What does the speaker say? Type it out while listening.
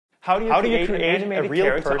How do you create a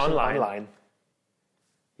real person online?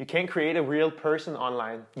 You can't create a real person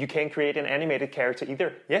online. You can't create an animated character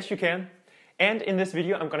either. Yes, you can. And in this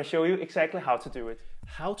video, I'm going to show you exactly how to do it.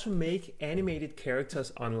 How to make animated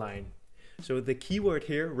characters online. So the keyword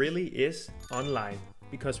here really is online,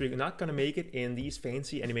 because we're not going to make it in these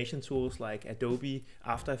fancy animation tools like Adobe,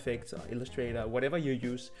 After Effects, or Illustrator, whatever you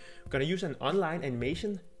use. We're going to use an online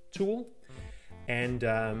animation tool. And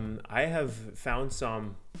I have found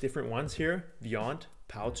some different ones here: Vyond,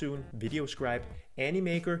 Powtoon, VideoScribe,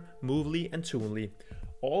 Animaker, Moovly, and Toonly.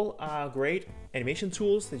 All are great animation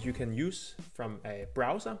tools that you can use from a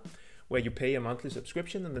browser where you pay a monthly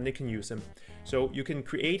subscription and then you can use them. So you can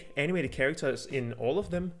create animated characters in all of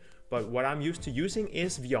them, but what I'm used to using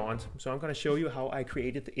is Vyond. So I'm going to show you how I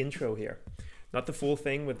created the intro here. Not the full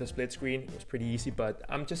thing with the split screen, it was pretty easy, but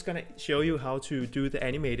I'm just going to show you how to do the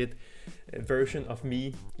animated version of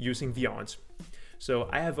me using Vyond. So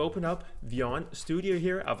I have opened up Vyond Studio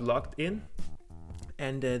here, I've logged in,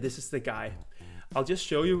 and this is the guy. I'll just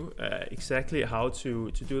show you exactly how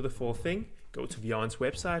to do the full thing. Go to Vyond's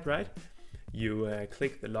website, right? You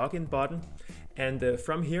click the login button, and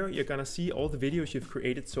from here you're gonna see all the videos you've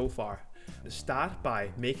created so far. Start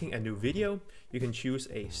by making a new video. You can choose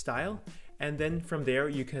a style, and then from there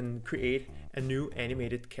you can create a new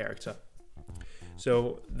animated character.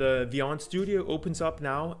 So the Vyond Studio opens up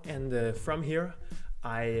now, and from here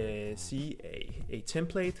I see a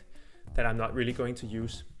template that I'm not really going to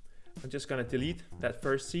use. I'm just gonna delete that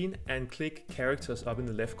first scene and click characters up in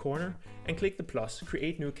the left corner and click the plus,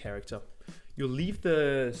 create new character. You'll leave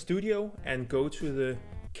the studio and go to the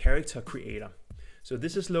character creator. So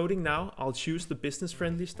this is loading now. I'll choose the business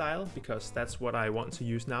friendly style because that's what I want to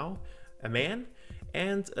use now, a man,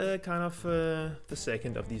 and kind of the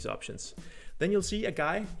second of these options. Then you'll see a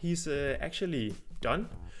guy, he's actually done,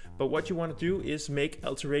 but what you want to do is make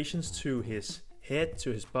alterations to his head,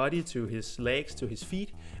 to his body, to his legs, to his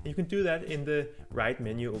feet, and you can do that in the right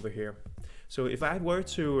menu over here. So if I were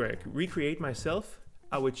to recreate myself,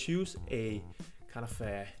 I would choose a kind of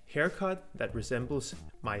a haircut that resembles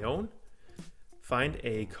my own, find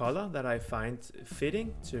a color that I find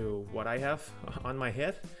fitting to what I have on my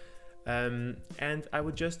head, and I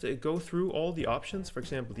would just go through all the options. For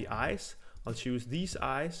example, the eyes, I'll choose these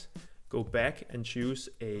eyes, go back and choose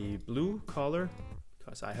a blue color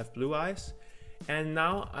because I have blue eyes. And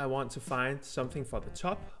now I want to find something for the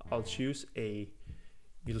top. I'll choose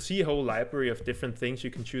you'll see a whole library of different things you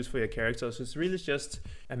can choose for your character. So it's really just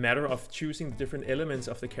a matter of choosing the different elements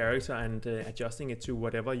of the character and adjusting it to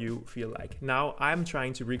whatever you feel like. Now I'm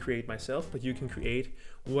trying to recreate myself, but you can create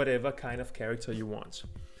whatever kind of character you want.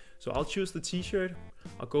 So I'll choose the t-shirt.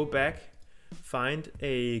 I'll go back, find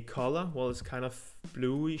a color. Well, it's kind of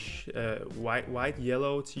bluish, white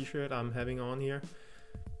yellow t-shirt I'm having on here,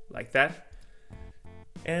 like that.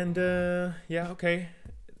 And yeah, okay,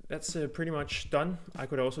 that's pretty much done. I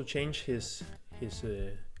could also change his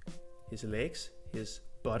legs, his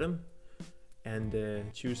bottom, and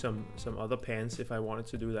choose some other pants if I wanted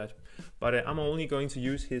to do that. But I'm only going to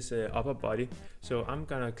use his upper body. So I'm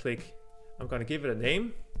gonna give it a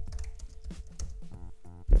name,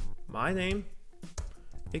 my name,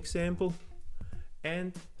 example,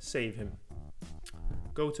 and save him.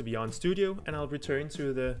 Go to Vyond Studio, and I'll return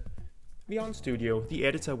to the Vyond Studio, the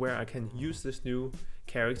editor where I can use this new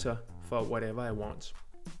character for whatever I want.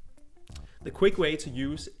 The quick way to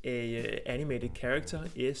use a animated character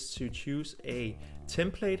is to choose a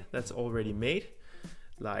template that's already made.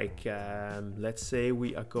 Like let's say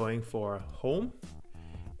we are going for home,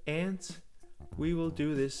 and we will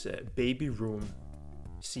do this baby room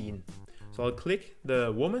scene. So I'll click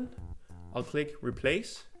the woman, I'll click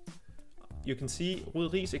replace. You can see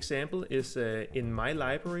Riis' example is in my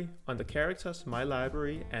library, under characters, my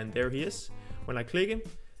library, and there he is. When I click him,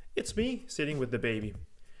 it's me sitting with the baby.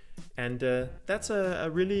 And that's a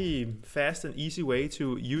really fast and easy way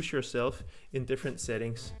to use yourself in different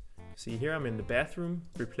settings. See here, I'm in the bathroom,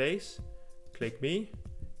 replace, click me,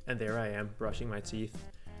 and there I am brushing my teeth.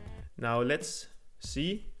 Now let's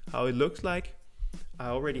see how it looks like. I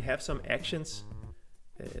already have some actions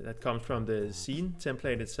that comes from the scene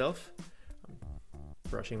template itself.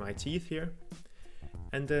 Brushing my teeth here,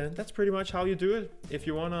 and that's pretty much how you do it. If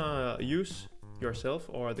you want to use yourself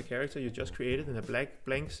or the character you just created in a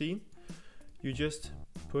blank scene, you just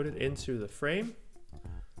put it into the frame.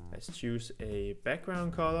 Let's choose a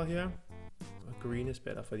background color here. Green is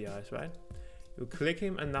better for the eyes, right? You click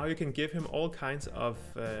him, and now you can give him all kinds of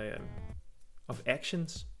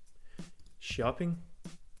actions. Shopping,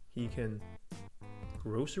 he can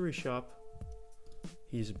grocery shop.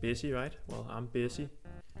 He's busy, right? Well, I'm busy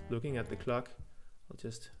looking at the clock. I'll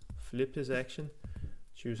just flip his action,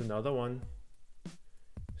 choose another one.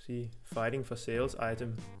 See, fighting for sales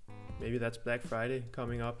item, maybe that's Black Friday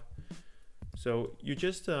coming up. So you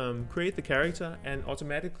just create the character, and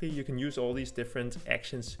automatically you can use all these different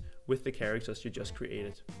actions with the characters you just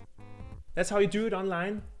created. That's how you do it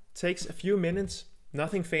online. Takes a few minutes,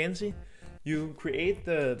 nothing fancy. You create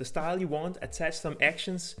the style you want, attach some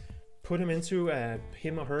actions, put him into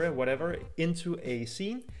him or her, whatever, into a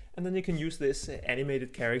scene, and then you can use this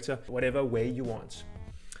animated character whatever way you want.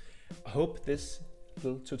 I hope this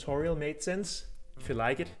little tutorial made sense. If you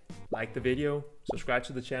like it, like the video, subscribe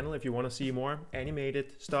to the channel if you want to see more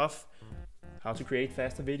animated stuff, how to create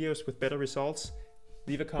faster videos with better results.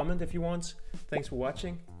 Leave a comment if you want. Thanks for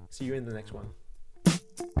watching. See you in the next one.